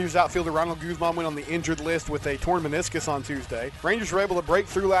 Rangers outfielder Ronald Guzman went on the injured list with a torn meniscus on Tuesday. Rangers were able to break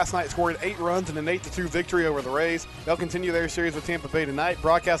through last night, scoring 8 runs in an 8-2 victory over the Rays. They'll continue their series with Tampa Bay tonight,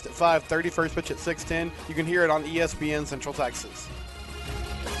 broadcast at 5:30, first pitch at 6:10. You can hear it on ESPN Central Texas.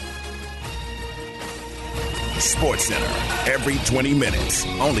 Sports Center, every 20 minutes,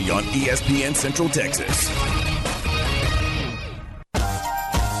 only on ESPN Central Texas.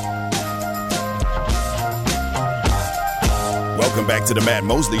 Welcome back to the Matt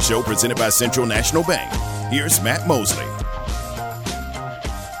Mosley Show, presented by Central National Bank. Here's Matt Mosley.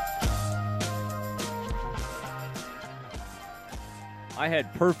 I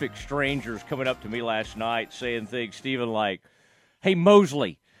had perfect strangers coming up to me last night saying things, Stephen, like, hey,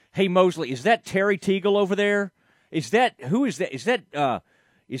 Mosley, is that Terry Teagle over there? Who is that?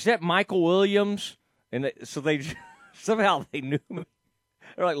 Is that Michael Williams? And so they somehow they knew me.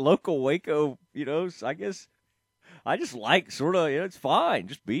 They're like local Waco, so I guess I just like sort of, it's fine.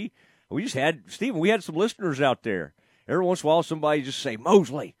 We had some listeners out there. Every once in a while, somebody just say,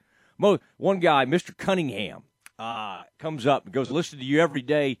 Mosley. One guy, Mr. Cunningham, comes up and goes, listen to you every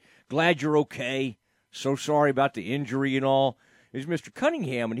day. Glad you're okay. So sorry about the injury and all. Is Mr.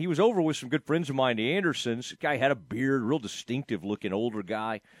 Cunningham, and he was over with some good friends of mine, the Andersons. The guy had a beard, real distinctive-looking older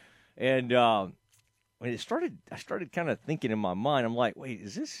guy. And when I started kind of thinking in my mind, I'm like, wait,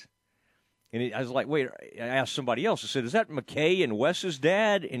 is this? And I was like, wait, I asked somebody else. I said, is that McKay and Wes's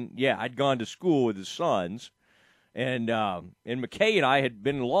dad? And, yeah, I'd gone to school with his sons. And McKay and I had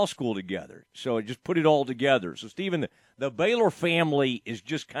been in law school together. So I just put it all together. So, Stephen, the Baylor family is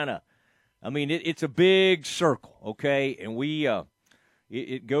just kind of, it's a big circle, okay? And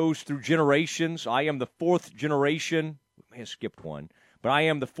it goes through generations. I am the 4th generation. I may have skipped one. But I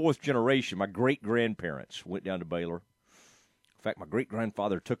am the 4th generation. My great-grandparents went down to Baylor. In fact, my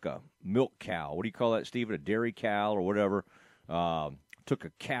great-grandfather took a milk cow. What do you call that, Stephen? A dairy cow or whatever. Took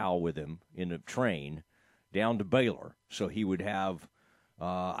a cow with him in a train down to Baylor. So he would have,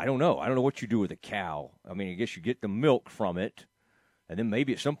 I don't know what you do with a cow. I guess you get the milk from it, and then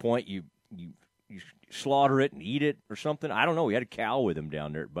maybe at some point you slaughter it and eat it or something. I don't know. He had a cow with him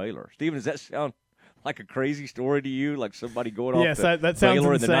down there at Baylor. Stephen, does that sound like a crazy story to you? Like somebody going off to that sounds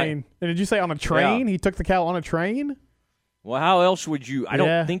Baylor insane. And did you say on a train? Yeah. He took the cow on a train? Well, how else would you? I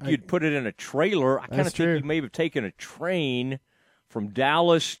don't think you'd put it in a trailer. I kind of think you may have taken a train from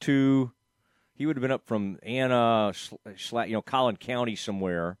Dallas to, he would have been up from Anna, Collin County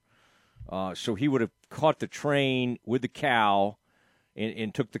somewhere. So he would have caught the train with the cow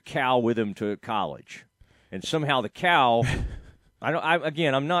and took the cow with him to college. And somehow the cow,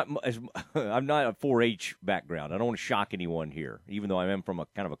 I'm not a 4-H background. I don't want to shock anyone here, even though I am from a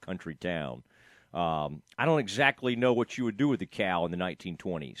kind of a country town. I don't exactly know what you would do with the cow in the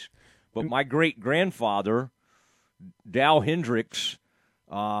 1920s. But my great-grandfather, Dow Hendricks,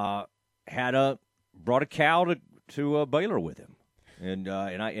 brought a cow to Baylor with him. And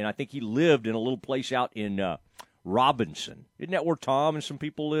I think he lived in a little place out in Robinson. Isn't that where Tom and some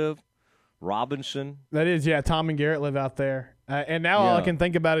people live? Robinson? That is, yeah. Tom and Garrett live out there. And now all I can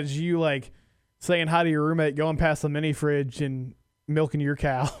think about is you, saying hi to your roommate, going past the mini fridge and milking your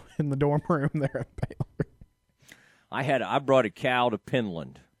cow in the dorm room there at Baylor. I brought a cow to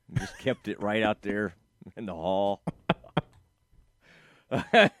Penland and just kept it right out there in the hall.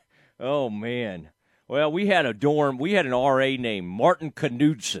 Oh, man. Well, we had an RA named Martin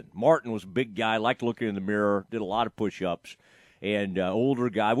Knudsen. Martin was a big guy, liked looking in the mirror, did a lot of push-ups, and older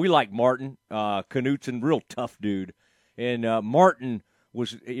guy. We liked Martin Knudsen, real tough dude. And Martin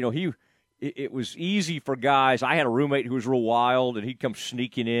was, it was easy for guys. I had a roommate who was real wild, and he'd come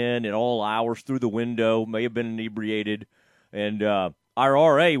sneaking in at all hours through the window, may have been inebriated. And our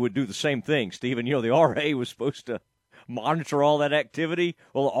RA would do the same thing, Stephen. The RA was supposed to monitor all that activity.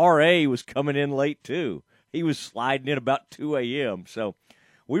 Well, the RA was coming in late, too. He was sliding in about 2 a.m. So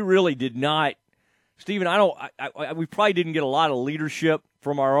we really did not. Stephen, we probably didn't get a lot of leadership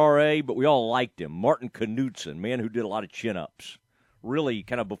from our RA, but we all liked him. Martin Knudsen, man who did a lot of chin-ups. Really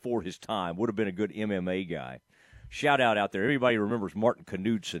kind of before his time. Would have been a good MMA guy. Shout out there. Everybody remembers Martin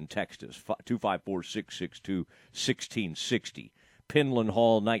Knudsen. Text us, 254-662-1660. Penland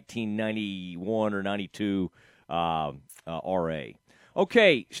Hall, 1991 or 92, RA.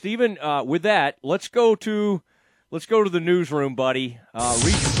 Okay, Stephen, with that, let's go to the newsroom, buddy.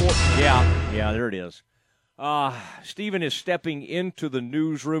 Yeah, there it is. Stephen is stepping into the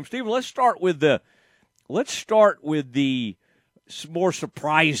newsroom. Stephen, let's start with the more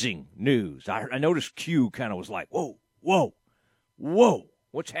surprising news. I noticed Q kind of was like, whoa,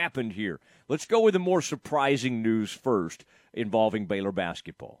 what's happened here? Let's go with the more surprising news first involving Baylor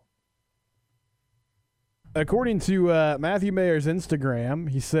basketball. According to Matthew Mayer's Instagram,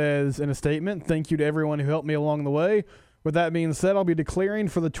 he says in a statement, "Thank you to everyone who helped me along the way. With that being said, I'll be declaring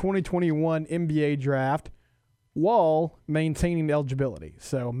for the 2021 NBA draft while maintaining eligibility."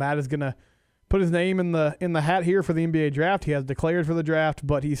 So Matt is going to put his name in the hat here for the NBA draft. He has declared for the draft,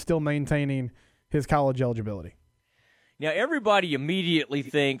 but he's still maintaining his college eligibility. Now, everybody immediately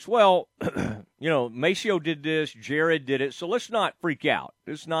thinks, well, Maceo did this, Jared did it, so let's not freak out.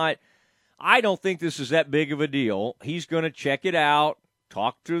 I don't think this is that big of a deal. He's going to check it out,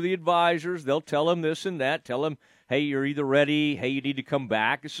 talk to the advisors. They'll tell him this and that, tell him, hey, you're either ready, hey, you need to come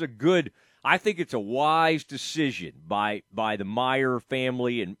back. I think it's a wise decision by the Meyer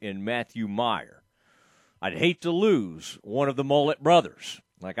family and Matthew Meyer. I'd hate to lose one of the Mullet brothers.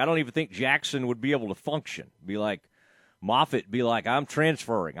 Like, I don't even think Jackson would be able to function. Be like, Moffitt be like, I'm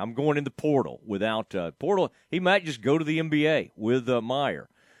transferring. I'm going in the portal. Without portal, he might just go to the NBA with Meyer.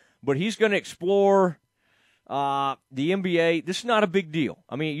 But he's going to explore the NBA. This is not a big deal.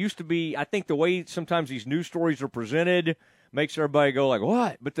 I mean, it used to be, I think the way sometimes these news stories are presented makes everybody go like,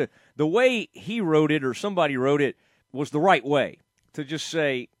 what? But the way he wrote it or somebody wrote it was the right way. To just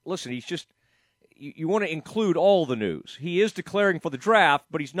say, listen, he's just, you want to include all the news. He is declaring for the draft,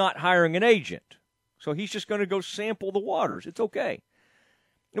 but he's not hiring an agent. So he's just going to go sample the waters. It's okay.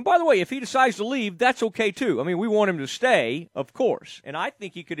 And by the way, if he decides to leave, that's okay too. I mean, we want him to stay, of course. And I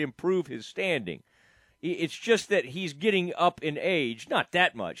think he could improve his standing. It's just that he's getting up in age, not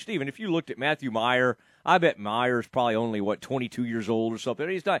that much. Stephen, if you looked at Matthew Meyer, I bet Meyer's probably only, 22 years old or something.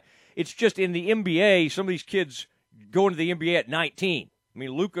 He's not. It's just in the NBA, some of these kids go into the NBA at 19. I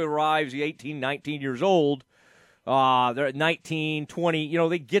mean, Luka arrives, he's 18, 19 years old. They're at 19, 20.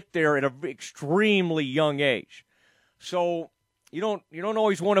 They get there at an extremely young age. So you don't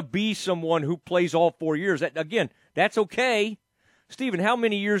always want to be someone who plays all 4 years. That's okay. Stephen, how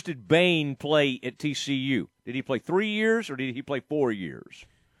many years did Bain play at TCU? Did he play 3 years or did he play 4 years?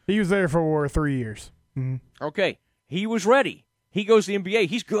 He was there for 3 years. Mm-hmm. Okay. He was ready. He goes to the NBA.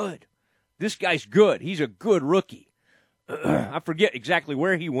 He's good. This guy's good. He's a good rookie. I forget exactly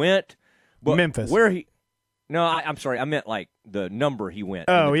where he went. But Memphis. I'm sorry. I meant like the number he went.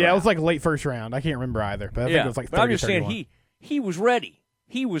 Oh, yeah. It was like late first round. I can't remember either. But I think it was like 30, but I'm just 31. saying he was ready.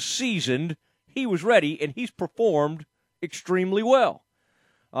 He was seasoned. He was ready, and he's performed extremely well.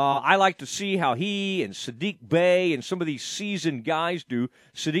 I like to see how he and Sadiq Bey and some of these seasoned guys do.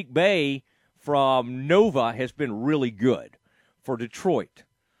 Sadiq Bey from Nova has been really good for Detroit.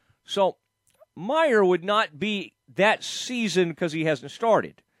 So Meyer would not be that seasoned because he hasn't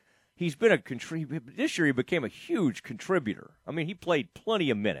started. He's been a contributor. This year he became a huge contributor. I mean, he played plenty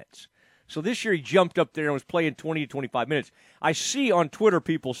of minutes. So this year he jumped up there and was playing 20 to 25 minutes. I see on Twitter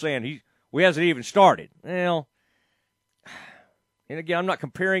people saying he hasn't even started. Well, and again, I'm not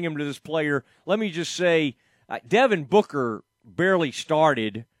comparing him to this player. Let me just say Devin Booker barely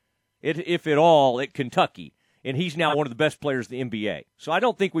started, if at all, at Kentucky, and he's now one of the best players in the NBA. So I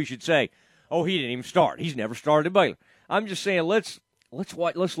don't think we should say, oh, he didn't even start. He's never started at Baylor. I'm just saying let's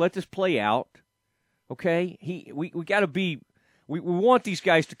let this play out. Okay? We got to be we want these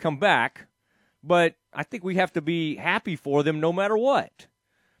guys to come back, but I think we have to be happy for them no matter what.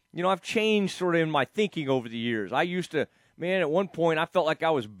 I've changed sort of in my thinking over the years. I used to, at one point I felt like I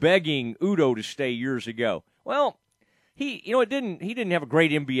was begging Udo to stay years ago. Well, he didn't have a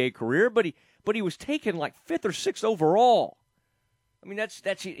great NBA career, but he was taken like 5th or 6th overall. I mean,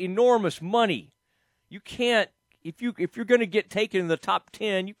 that's enormous money. You can't, if you're going to get taken in the top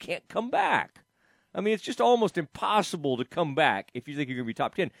 10, you can't come back. I mean, it's just almost impossible to come back if you think you're going to be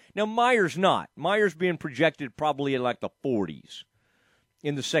top 10. Now, Meyer's not. Meyer's being projected probably in like the 40s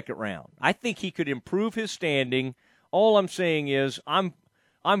in the second round. I think he could improve his standing. All I'm saying is I'm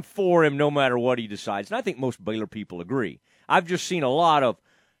for him no matter what he decides. And I think most Baylor people agree. I've just seen a lot of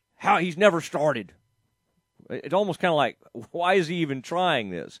how he's never started. It's almost kind of like, why is he even trying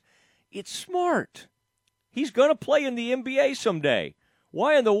this? It's smart. He's going to play in the NBA someday.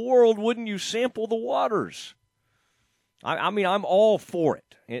 Why in the world wouldn't you sample the waters? I mean, I'm all for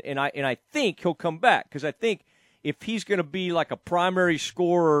it. And I think he'll come back because I think if he's going to be like a primary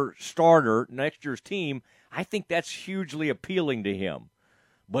scorer starter next year's team, I think that's hugely appealing to him.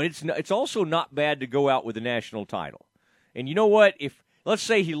 But it's also not bad to go out with a national title. And you know what? Let's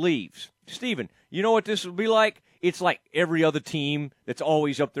say he leaves. Stephen, you know what this will be like? It's like every other team that's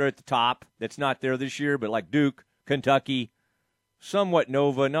always up there at the top that's not there this year, but like Duke, Kentucky, somewhat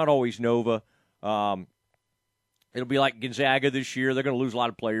Nova, not always Nova. It'll be like Gonzaga this year. They're going to lose a lot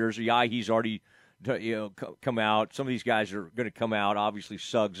of players. He's already come out. Some of these guys are going to come out. Obviously,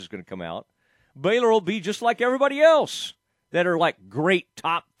 Suggs is going to come out. Baylor will be just like everybody else that are like great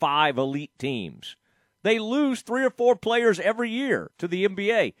top 5 elite teams. They lose 3 or 4 players every year to the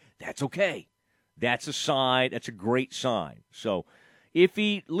NBA. That's okay. That's a sign. That's a great sign. So if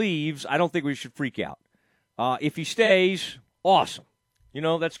he leaves, I don't think we should freak out. If he stays, awesome.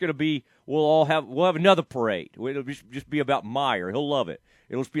 That's going to be, we'll have another parade. It'll just be about Meyer. He'll love it.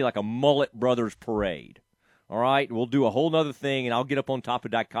 It'll just be like a Mullet Brothers parade. All right? We'll do a whole nother thing, and I'll get up on top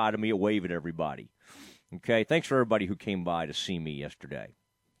of Dichotomy and wave at everybody. Okay? Thanks for everybody who came by to see me yesterday.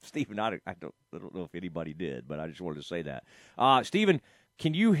 Stephen, I don't know if anybody did, but I just wanted to say that. Stephen,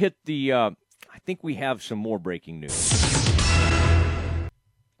 can you hit the I think we have some more breaking news.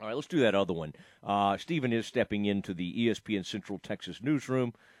 All right, let's do that other one. Stephen is stepping into the ESPN Central Texas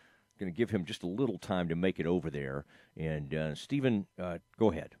newsroom. Going to give him just a little time to make it over there. And, Stephen,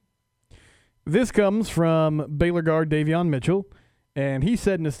 go ahead. This comes from Baylor guard Davion Mitchell, and he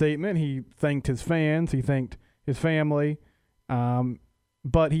said in a statement he thanked his fans, he thanked his family,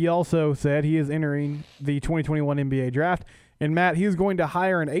 but he also said he is entering the 2021 NBA draft. And, Matt, he is going to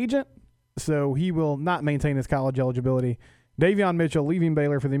hire an agent, so he will not maintain his college eligibility. Davion Mitchell leaving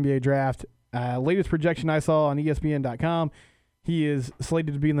Baylor for the NBA draft. Latest projection I saw on ESPN.com, he is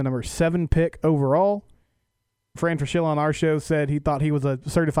slated to be in the number 7 pick overall. Fran Fraschilla on our show said he thought he was a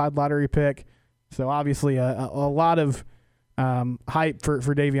certified lottery pick. So obviously a lot of hype for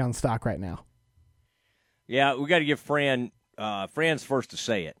Davion's stock right now. Yeah, we got to give Fran's first to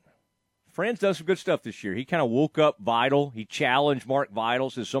say it. Fran's done some good stuff this year. He kind of woke up Vital. He challenged Mark Vital,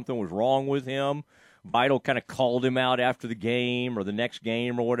 said something was wrong with him. Vital kind of called him out after the game or the next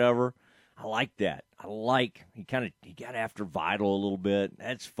game or whatever. I like that. He got after Vital a little bit.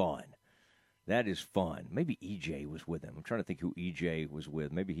 That's fun. That is fun. Maybe EJ was with him. I'm trying to think who EJ was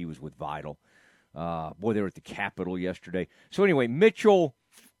with. Maybe he was with Vital. Boy, they were at the Capitol yesterday. So anyway, Mitchell,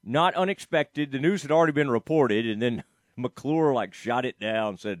 not unexpected. The news had already been reported, and then McClure shot it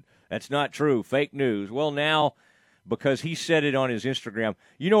down, said, that's not true, fake news. Well, now, because he said it on his Instagram,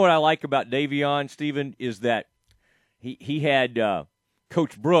 you know what I like about Davion, Stephen, is that he had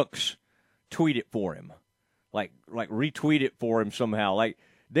Coach Brooks tweet it for him, like retweet it for him somehow. Like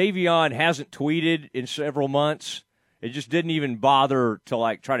Davion hasn't tweeted in several months. It just didn't even bother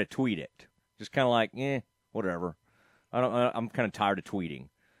to try to tweet it. Just kind of whatever. I'm kind of tired of tweeting.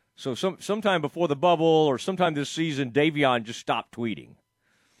 So sometime before the bubble or sometime this season, Davion just stopped tweeting.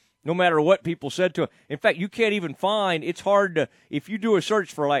 No matter what people said to him. In fact, you can't even find, it's hard to, if you do a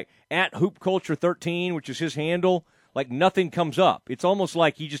search for at HoopCulture13, which is his handle, nothing comes up. It's almost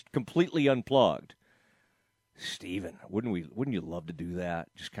like he just completely unplugged. Stephen, wouldn't you love to do that?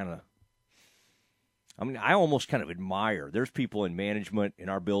 Just kind of, I almost kind of admire. There's people in management in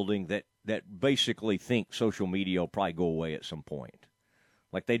our building that basically think social media will probably go away at some point.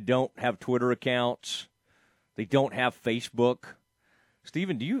 They don't have Twitter accounts. They don't have Facebook.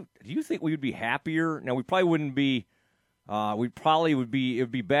 Stephen, do you think we would be happier? Now, we probably wouldn't be it would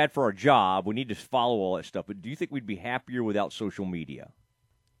be bad for our job. We need to follow all that stuff. But do you think we'd be happier without social media?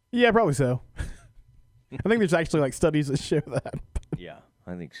 Yeah, probably so. I think there's actually studies that show that. Yeah,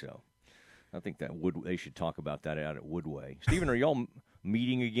 I think so. I think they should talk about that out at Woodway. Stephen, are y'all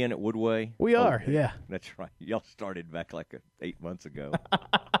meeting again at Woodway? We are, okay. Yeah. That's right. Y'all started back 8 months ago.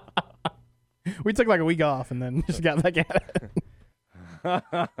 We took a week off and then just got back at it.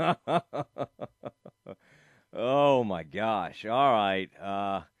 Oh, my gosh. All right.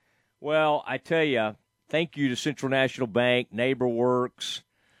 Well, I tell you, thank you to Central National Bank, NeighborWorks.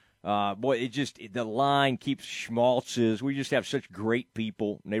 Boy, the line keeps schmaltzes. We just have such great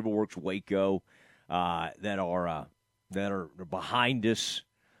people, NeighborWorks Waco, that are behind us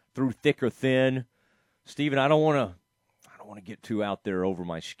through thick or thin. Stephen, I don't want to get too out there over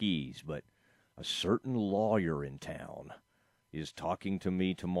my skis, but a certain lawyer in town is talking to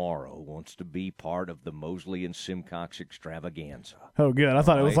me tomorrow, wants to be part of the Mosley and Simcox extravaganza. Oh, good. I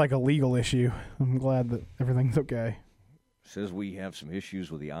thought it was a legal issue. I'm glad that everything's okay. Says we have some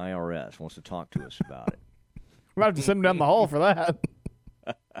issues with the IRS, wants to talk to us about it. We might have to send him down the hall for that.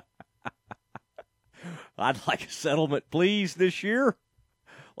 I'd like a settlement, please, this year.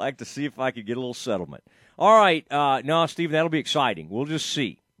 Like to see if I could get a little settlement. All right. No, Steve, that'll be exciting. We'll just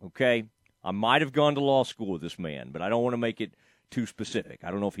see, okay? I might have gone to law school with this man, but I don't want to make it too specific.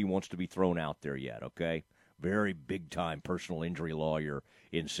 I don't know if he wants to be thrown out there yet, okay? Very big-time personal injury lawyer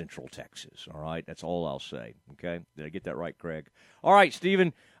in Central Texas, all right? That's all I'll say, okay? Did I get that right, Craig? All right,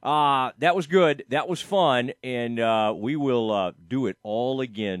 Stephen, that was good. That was fun, and we will do it all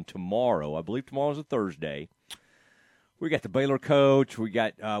again tomorrow. I believe tomorrow's a Thursday. We got the Baylor coach. We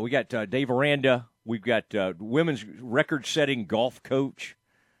got Dave Aranda. We've got women's record-setting golf coach.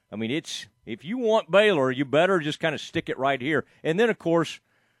 I mean, if you want Baylor, you better just kind of stick it right here. And then, of course,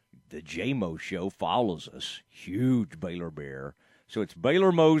 the J-Mo Show follows us. Huge Baylor Bear. So it's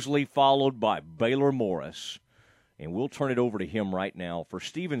Baylor Mosley followed by Baylor Morris. And we'll turn it over to him right now. For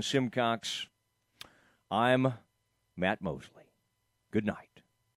Stephen Simcox, I'm Matt Mosley. Good night.